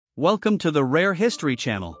Welcome to the Rare History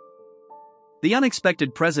Channel. The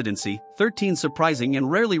Unexpected Presidency, 13 Surprising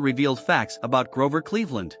and Rarely Revealed Facts about Grover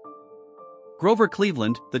Cleveland. Grover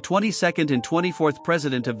Cleveland, the 22nd and 24th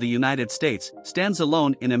President of the United States, stands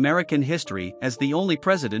alone in American history as the only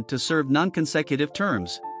president to serve non-consecutive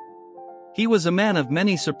terms. He was a man of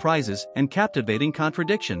many surprises and captivating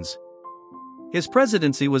contradictions. His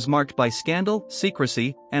presidency was marked by scandal,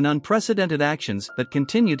 secrecy, and unprecedented actions that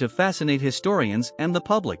continue to fascinate historians and the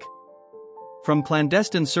public. From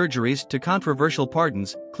clandestine surgeries to controversial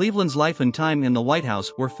pardons, Cleveland's life and time in the White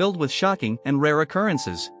House were filled with shocking and rare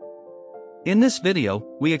occurrences. In this video,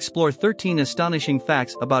 we explore 13 astonishing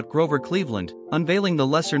facts about Grover Cleveland, unveiling the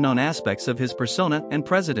lesser-known aspects of his persona and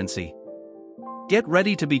presidency. Get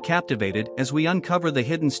ready to be captivated as we uncover the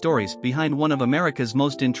hidden stories behind one of America's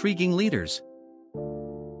most intriguing leaders.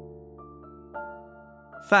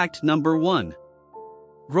 Fact number 1.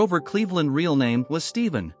 Grover Cleveland's real name was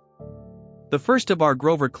Stephen. The first of our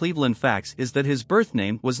Grover Cleveland facts is that his birth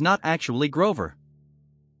name was not actually Grover.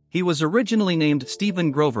 He was originally named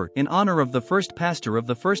Stephen Grover in honor of the first pastor of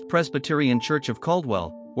the First Presbyterian Church of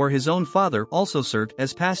Caldwell, where his own father also served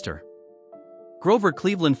as pastor. Grover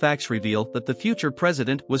Cleveland facts reveal that the future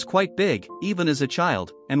president was quite big, even as a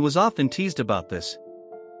child, and was often teased about this.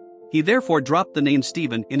 He therefore dropped the name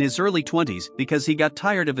Stephen in his early 20s because he got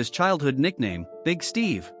tired of his childhood nickname, Big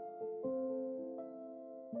Steve.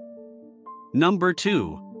 Number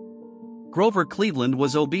 2. Grover Cleveland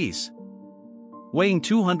was obese. Weighing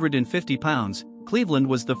 250 pounds, Cleveland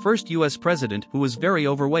was the first U.S. president who was very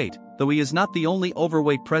overweight, though he is not the only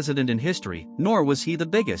overweight president in history, nor was he the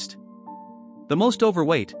biggest. The most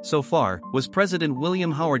overweight, so far, was President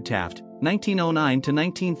William Howard Taft, 1909 to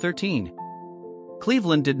 1913.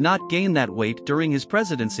 Cleveland did not gain that weight during his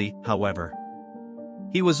presidency, however.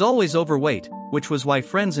 He was always overweight, which was why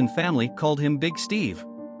friends and family called him Big Steve.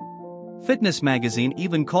 Fitness magazine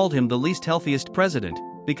even called him the least healthiest president,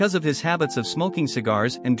 because of his habits of smoking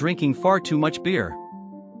cigars and drinking far too much beer.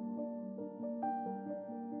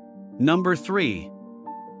 Number 3.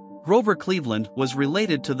 Grover Cleveland was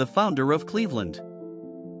related to the founder of Cleveland.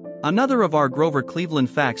 Another of our Grover Cleveland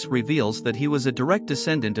facts reveals that he was a direct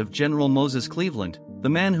descendant of General Moses Cleveland, the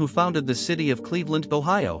man who founded the city of Cleveland,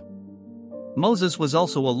 Ohio. Moses was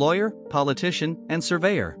also a lawyer, politician, and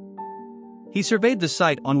surveyor. He surveyed the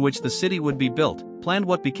site on which the city would be built, planned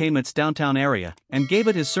what became its downtown area, and gave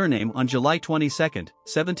it his surname on July 22,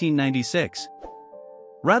 1796.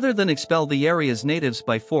 Rather than expel the area's natives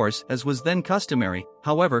by force as was then customary,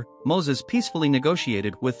 however, Moses peacefully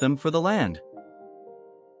negotiated with them for the land.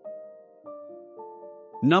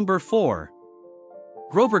 Number 4.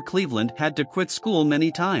 Grover Cleveland had to quit school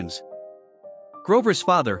many times. Grover's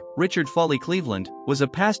father, Richard Foley Cleveland, was a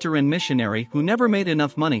pastor and missionary who never made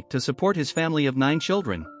enough money to support his family of 9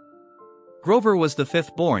 children. Grover was the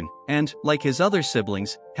 5th born, and, like his other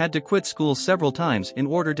siblings, had to quit school several times in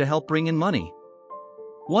order to help bring in money.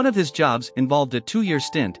 One of his jobs involved a 2-year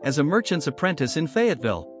stint as a merchant's apprentice in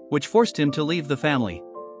Fayetteville, which forced him to leave the family.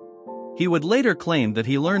 He would later claim that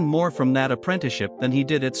he learned more from that apprenticeship than he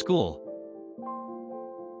did at school.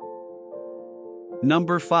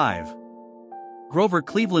 Number 5. Grover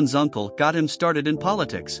Cleveland's uncle got him started in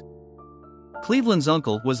politics. Cleveland's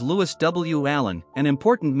uncle was Lewis W. Allen, an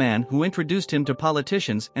important man who introduced him to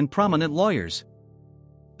politicians and prominent lawyers.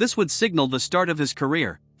 This would signal the start of his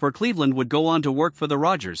career, for Cleveland would go on to work for the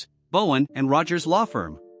Rogers, Bowen and Rogers law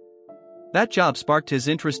firm. That job sparked his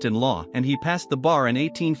interest in law and he passed the bar in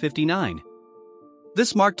 1859.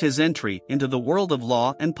 This marked his entry into the world of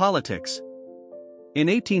law and politics. In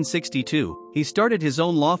 1862, he started his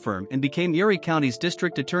own law firm and became Erie County's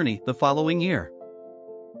district attorney the following year.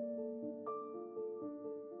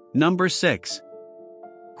 Number 6.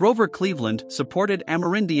 Grover Cleveland supported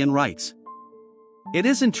Amerindian rights. It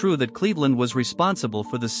isn't true that Cleveland was responsible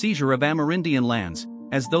for the seizure of Amerindian lands,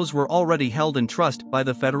 as those were already held in trust by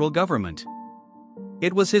the federal government.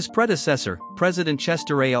 It was his predecessor, President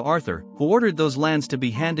Chester A. Arthur, who ordered those lands to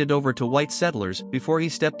be handed over to white settlers before he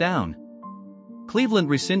stepped down. Cleveland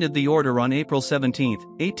rescinded the order on April 17,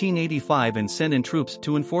 1885 and sent in troops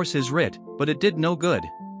to enforce his writ, but it did no good.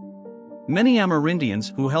 Many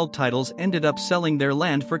Amerindians who held titles ended up selling their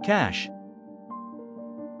land for cash.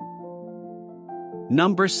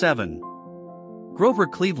 Number 7. Grover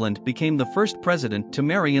Cleveland became the first president to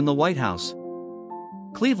marry in the White House.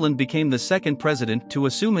 Cleveland became the second president to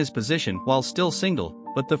assume his position while still single,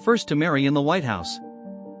 but the first to marry in the White House.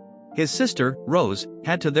 His sister, Rose,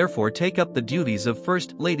 had to therefore take up the duties of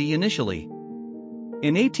First Lady initially.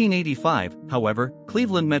 In 1885, however,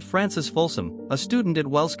 Cleveland met Frances Folsom, a student at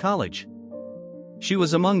Wells College. She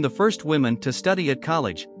was among the first women to study at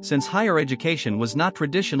college, since higher education was not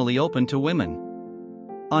traditionally open to women.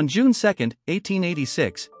 On June 2,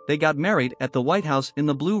 1886, they got married at the White House in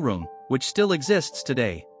the Blue Room, which still exists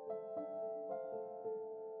today.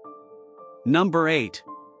 Number 8.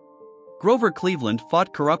 Grover Cleveland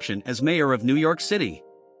fought corruption as mayor of New York City.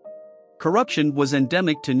 Corruption was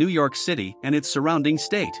endemic to New York City and its surrounding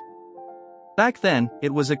state. Back then,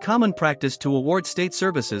 it was a common practice to award state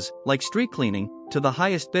services, like street cleaning, to the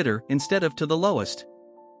highest bidder instead of to the lowest.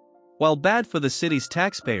 While bad for the city's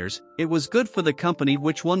taxpayers, it was good for the company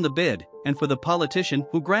which won the bid, and for the politician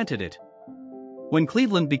who granted it. When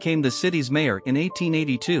Cleveland became the city's mayor in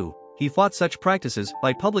 1882, he fought such practices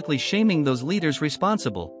by publicly shaming those leaders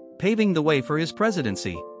responsible, paving the way for his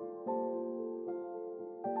presidency.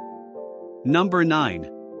 Number 9.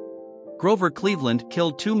 Grover Cleveland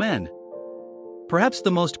killed 2 men. Perhaps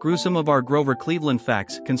the most gruesome of our Grover Cleveland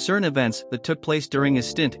facts concern events that took place during his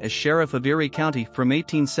stint as sheriff of Erie County from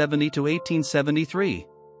 1870 to 1873.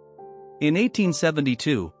 In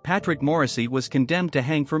 1872, Patrick Morrissey was condemned to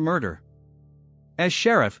hang for murder. As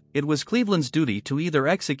sheriff, it was Cleveland's duty to either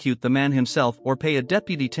execute the man himself or pay a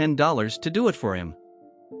deputy $10 to do it for him.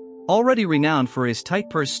 Already renowned for his tight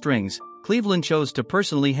purse strings, Cleveland chose to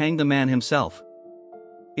personally hang the man himself.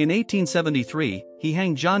 In 1873, he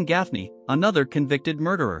hanged John Gaffney, another convicted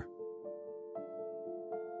murderer.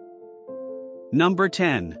 Number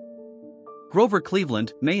 10. Grover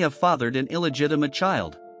Cleveland may have fathered an illegitimate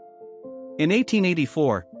child. In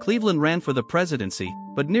 1884, Cleveland ran for the presidency,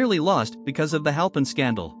 but nearly lost because of the Halpin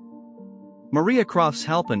scandal. Maria Crofts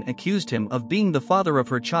Halpin accused him of being the father of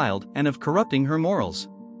her child and of corrupting her morals.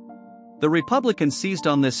 The Republicans seized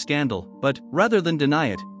on this scandal, but, rather than deny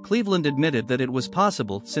it, Cleveland admitted that it was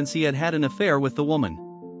possible since he had had an affair with the woman.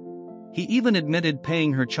 He even admitted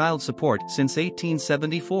paying her child support since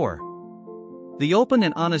 1874. The open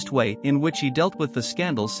and honest way in which he dealt with the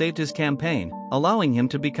scandal saved his campaign, allowing him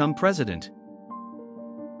to become president.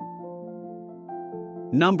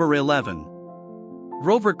 Number 11.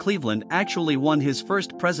 Grover Cleveland actually won his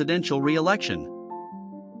first presidential re-election.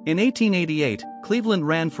 In 1888, Cleveland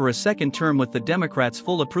ran for a second term with the Democrats'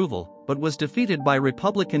 full approval, but was defeated by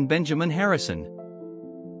Republican Benjamin Harrison.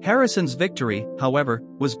 Harrison's victory, however,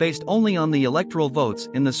 was based only on the electoral votes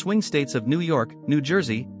in the swing states of New York, New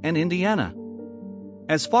Jersey, and Indiana.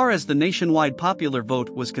 As far as the nationwide popular vote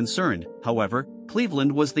was concerned, however,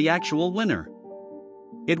 Cleveland was the actual winner.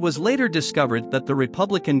 It was later discovered that the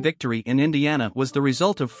Republican victory in Indiana was the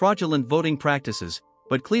result of fraudulent voting practices,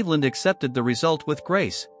 but Cleveland accepted the result with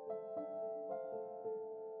grace.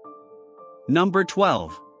 Number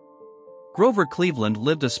 12. Grover Cleveland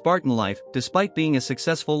lived a Spartan life despite being a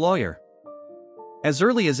successful lawyer. As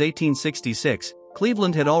early as 1866,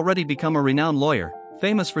 Cleveland had already become a renowned lawyer,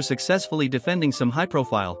 famous for successfully defending some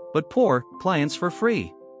high-profile, but poor, clients for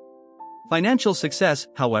free. Financial success,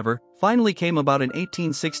 however, finally came about in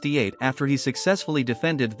 1868 after he successfully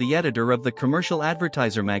defended the editor of the Commercial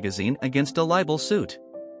Advertiser magazine against a libel suit.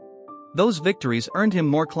 Those victories earned him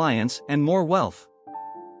more clients and more wealth.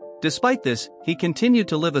 Despite this, he continued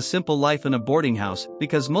to live a simple life in a boarding house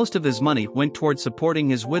because most of his money went toward supporting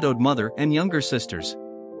his widowed mother and younger sisters.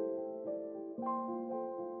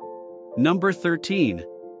 Number 13.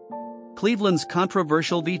 Cleveland's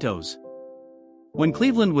controversial vetoes. When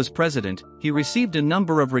Cleveland was president, he received a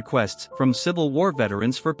number of requests from Civil War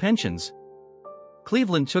veterans for pensions.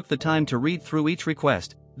 Cleveland took the time to read through each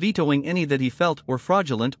request, vetoing any that he felt were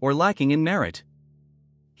fraudulent or lacking in merit.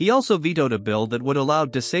 He also vetoed a bill that would allow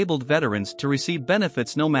disabled veterans to receive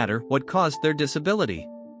benefits no matter what caused their disability.